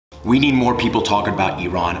We need more people talking about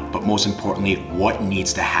Iran, but most importantly, what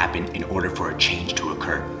needs to happen in order for a change to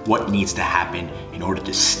occur? What needs to happen in order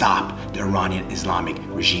to stop the Iranian Islamic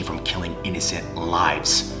regime from killing innocent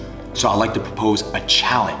lives? So I'd like to propose a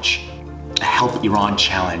challenge, a Help Iran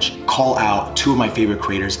challenge. Call out two of my favorite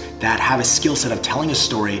creators that have a skill set of telling a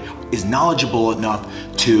story, is knowledgeable enough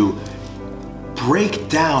to break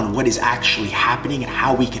down what is actually happening and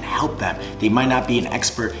how we can help them. They might not be an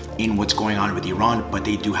expert in what's going on with Iran, but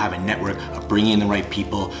they do have a network of bringing in the right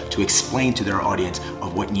people to explain to their audience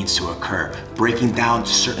of what needs to occur, breaking down to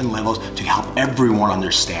certain levels to help everyone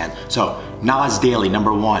understand. So Nas Daily,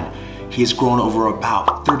 number one, he has grown over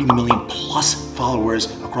about 30 million plus followers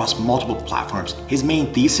across multiple platforms. His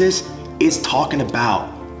main thesis is talking about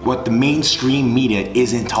what the mainstream media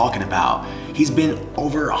isn't talking about. He's been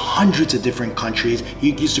over hundreds of different countries.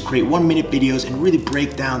 He used to create 1-minute videos and really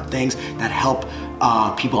break down things that help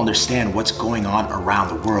people understand what's going on around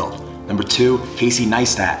the world. Number two, Casey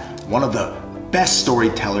Neistat, one of the best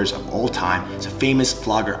storytellers of all time. He's a famous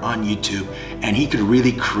vlogger on YouTube, and he could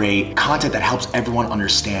really create content that helps everyone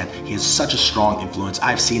understand. He has such a strong influence.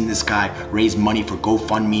 I've seen this guy raise money for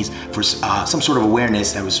GoFundMes for some sort of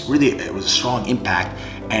awareness that was really, it was a strong impact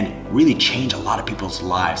and really changed a lot of people's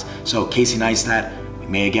lives. So Casey Neistat, you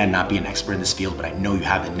may again not be an expert in this field, but I know you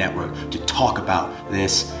have the network to talk about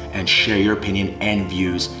this and share your opinion and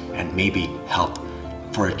views and maybe help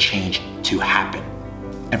for a change to happen.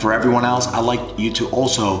 And for everyone else, I'd like you to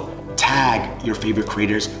also tag your favorite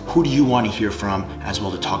creators. Who do you want to hear from as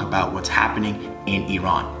well to talk about what's happening in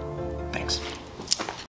Iran? Thanks.